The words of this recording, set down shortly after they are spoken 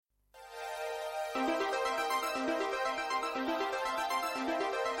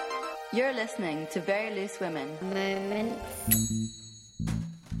You're listening to Very Loose Women. Moments.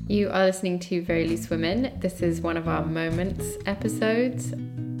 You are listening to Very Loose Women. This is one of our Moments episodes.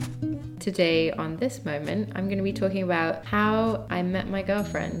 Today on this moment, I'm going to be talking about how I met my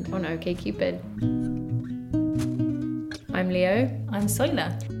girlfriend on OkCupid. I'm Leo. I'm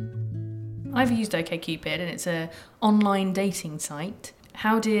Soila. I've used OkCupid and it's an online dating site.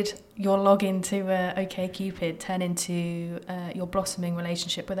 How did your login to OkCupid turn into your blossoming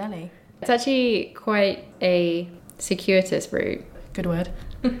relationship with Ellie? It's actually quite a circuitous route. Good word.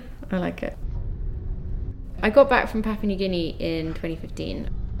 I like it. I got back from Papua New Guinea in 2015.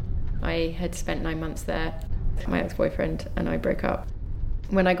 I had spent 9 months there. My ex-boyfriend and I broke up.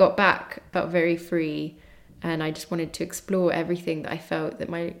 When I got back, I felt very free and I just wanted to explore everything that I felt that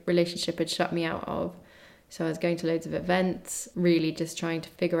my relationship had shut me out of. So I was going to loads of events, really just trying to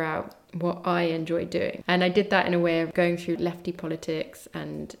figure out what I enjoyed doing. And I did that in a way of going through lefty politics,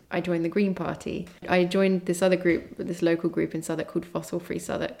 and I joined the Green Party. I joined this other group, this local group in Southwark called Fossil Free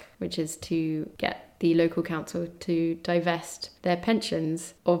Southwark, which is to get the local council to divest their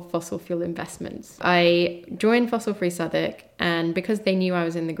pensions of fossil fuel investments. I joined Fossil Free Southwark, and because they knew I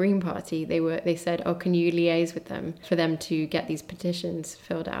was in the Green Party, they said, oh, can you liaise with them for them to get these petitions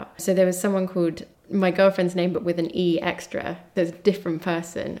filled out? So there was someone called my girlfriend's name, but with an E extra. There's a different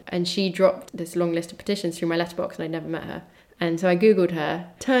person. And she dropped this long list of petitions through my letterbox and I'd never met her. And so I Googled her.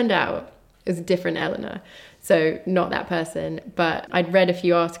 Turned out it was a different Eleanor. So not that person. But I'd read a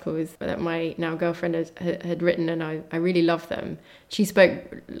few articles that my now girlfriend had written and I really loved them. She spoke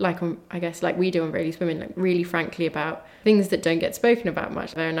like we do on Very Loose Women, like really frankly about things that don't get spoken about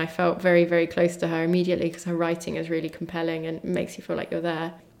much. And I felt very, very close to her immediately because her writing is really compelling and makes you feel like you're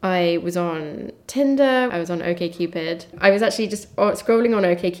there. I was on Tinder, I was on OkCupid. I was actually just scrolling on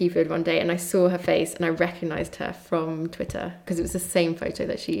OkCupid one day and I saw her face and I recognised her from Twitter because it was the same photo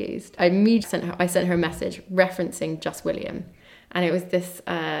that she used. I immediately sent her a message referencing Just William, and it was this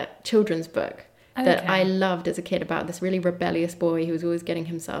children's book that I loved as a kid about this really rebellious boy who was always getting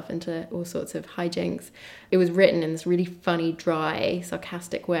himself into all sorts of hijinks. It was written in this really funny, dry,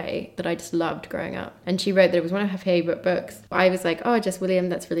 sarcastic way that I just loved growing up. And she wrote that it was one of her favourite books. I was like, oh, Just William,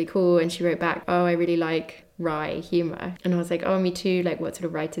 that's really cool. And she wrote back, oh, I really like wry humour. And I was like, oh, me too. Like, what sort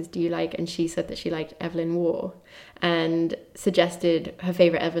of writers do you like? And she said that she liked Evelyn Waugh and suggested her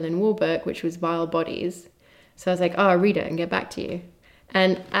favourite Evelyn Waugh book, which was Vile Bodies. So I was like, oh, I'll read it and get back to you.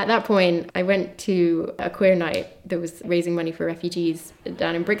 And at that point, I went to a queer night that was raising money for refugees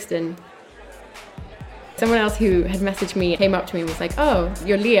down in Brixton. Someone else who had messaged me came up to me and was like, oh,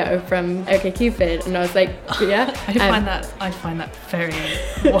 you're Leo from OkCupid. And I was like, yeah. I find that very...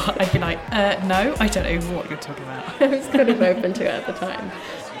 I'd be like, no, I don't know what you're talking about. I was kind of open to it at the time.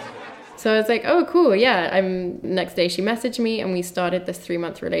 So I was like, oh, cool, yeah. Next day she messaged me and we started this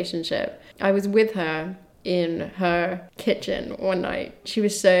 3-month relationship. I was with her in her kitchen one night. She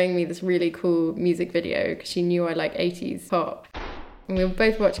was showing me this really cool music video because she knew I like 80s pop. And we were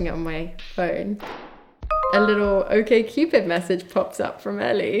both watching it on my phone. A little OkCupid message pops up from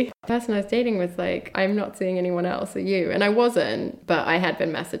Ellie. The person I was dating was like, I'm not seeing anyone else, are you? And I wasn't, but I had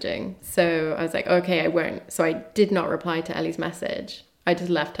been messaging. So I was like, okay, I won't. So I did not reply to Ellie's message. I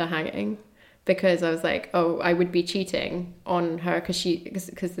just left her hanging. Because I was like, oh, I would be cheating on her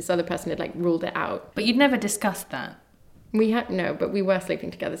because this other person had like ruled it out. But you'd never discussed that. No, but we were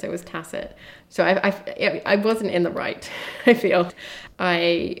sleeping together, so it was tacit. So I wasn't in the right, I feel.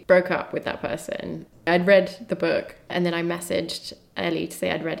 I broke up with that person. I'd read the book and then I messaged Ellie to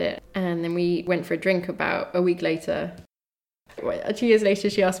say I'd read it. And then we went for a drink about a week later. 2 years later,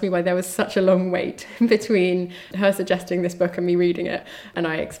 she asked me why there was such a long wait between her suggesting this book and me reading it. And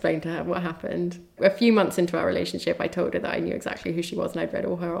I explained to her what happened. A few months into our relationship, I told her that I knew exactly who she was and I'd read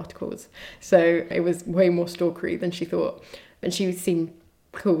all her articles. So it was way more stalkery than she thought. And she seemed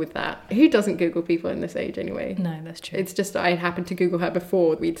cool with that. Who doesn't Google people in this age anyway? No, that's true. It's just I happened to Google her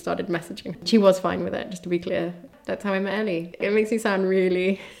before we'd started messaging. She was fine with it, just to be clear. That's how I met Ellie. It makes me sound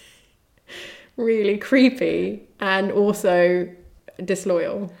really... really creepy and also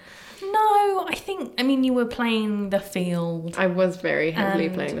disloyal. No, I mean, you were playing the field. I was very heavily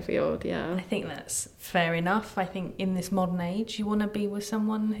playing the field, yeah. I think that's fair enough. I think in this modern age, you want to be with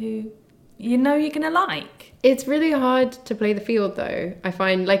someone who you know you're going to like. It's really hard to play the field, though. I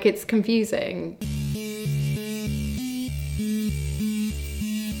find, like, it's confusing.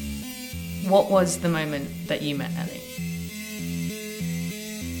 What was the moment that you met Ellie?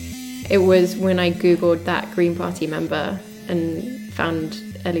 It was when I Googled that Green Party member and found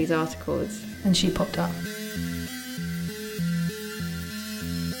Ellie's articles. And she popped up.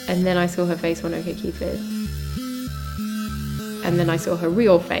 And then I saw her face on OkCupid. And then I saw her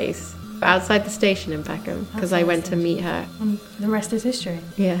real face outside the station in Peckham because I went to meet her. And the rest is history.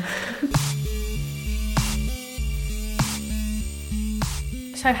 Yeah.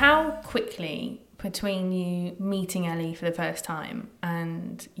 So how quickly, between you meeting Ellie for the first time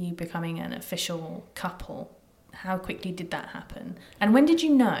and you becoming an official couple, how quickly did that happen? And when did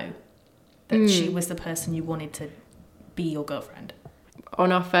you know that she was the person you wanted to be your girlfriend?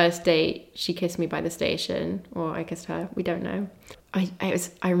 On our first date, she kissed me by the station, or I kissed her, we don't know. I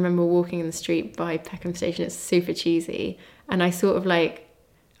remember walking in the street by Peckham Station, it's super cheesy, and I sort of I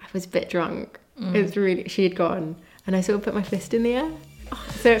was a bit drunk. It was really, she had gone, and I sort of put my fist in the air.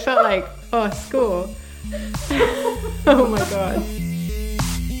 So it felt like, score. Oh my God.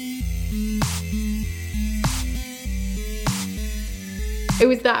 It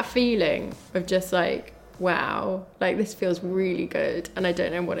was that feeling of just wow, this feels really good and I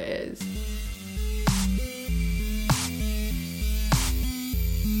don't know what it is.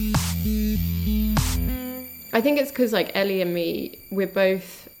 I think it's because Ellie and me, we're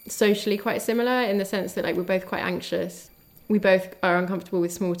both socially quite similar in the sense that we're both quite anxious. We both are uncomfortable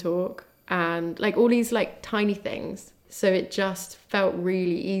with small talk and all these tiny things. So it just felt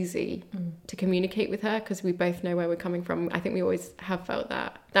really easy to communicate with her because we both know where we're coming from. I think we always have felt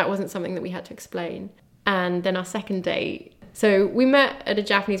that. That wasn't something that we had to explain. And then our second date, so we met at a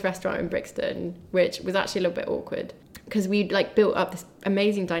Japanese restaurant in Brixton, which was actually a little bit awkward because we'd built up this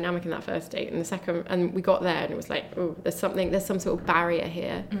amazing dynamic in that first date. And we got there and it was there's some sort of barrier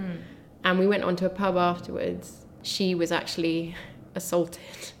here. And we went on to a pub afterwards. She was actually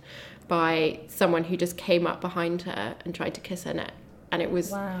assaulted by someone who just came up behind her and tried to kiss her neck. And it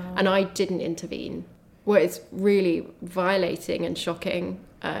was, and I didn't intervene. Well, it's really violating and shocking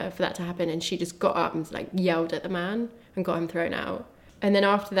for that to happen. And she just got up and yelled at the man and got him thrown out. And then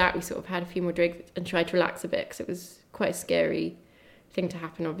after that, we sort of had a few more drinks and tried to relax a bit because it was quite a scary thing to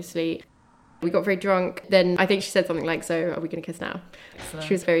happen, obviously. We got very drunk. Then I think she said something so are we going to kiss now? Excellent.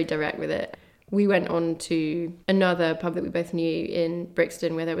 She was very direct with it. We went on to another pub that we both knew in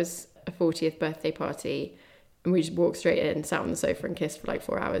Brixton where there was a 40th birthday party, and we just walked straight in, sat on the sofa and kissed for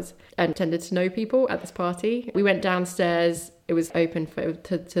 4 hours and tended to know people at this party. We went downstairs, it was open to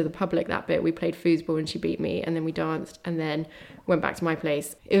the public that bit. We played foosball and she beat me, and then we danced and then went back to my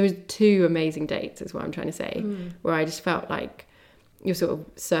place. It was 2 amazing dates is what I'm trying to say, where I just felt like you're sort of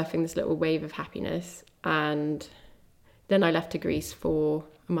surfing this little wave of happiness. And then I left to Greece for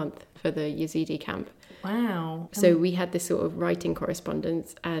a month for the Yazidi camp. Wow. So we had this sort of writing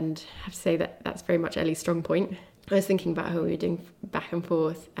correspondence, and I have to say that that's very much Ellie's strong point. I was thinking about how we were doing back and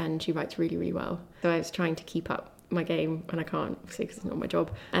forth, and she writes really, really well. So I was trying to keep up my game, and I can't, obviously, because it's not my job.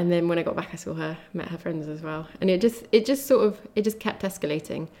 And then when I got back, I saw her, met her friends as well. And it just kept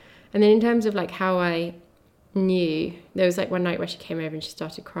escalating. And then in terms of how I knew, there was one night where she came over and she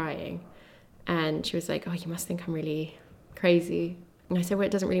started crying. And she was like, oh, you must think I'm really crazy. And I said, well,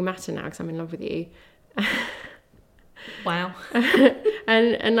 it doesn't really matter now because I'm in love with you. Wow.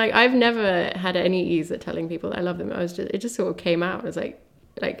 and I've never had any ease at telling people that I love them. It just sort of came out. I was I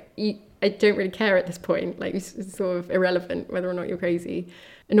don't really care at this point. It's sort of irrelevant whether or not you're crazy.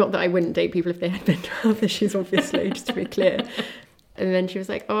 And not that I wouldn't date people if they had mental health issues, obviously, just to be clear. And then she was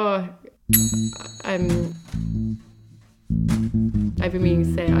like, oh, I've been meaning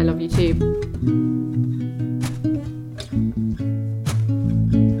to say I love you too.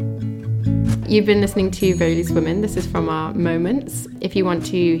 You've been listening to Very Loose Women. This is from our Moments. If you want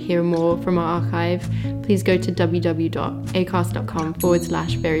to hear more from our archive, please go to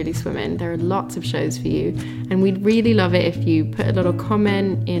www.acast.com/Very Loose Women. There are lots of shows for you. And we'd really love it if you put a little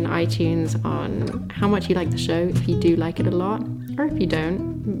comment in iTunes on how much you like the show, if you do like it a lot, or if you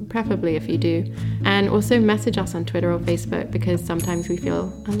don't, preferably if you do. And also message us on Twitter or Facebook because sometimes we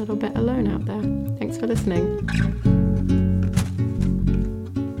feel a little bit alone out there. Thanks for listening.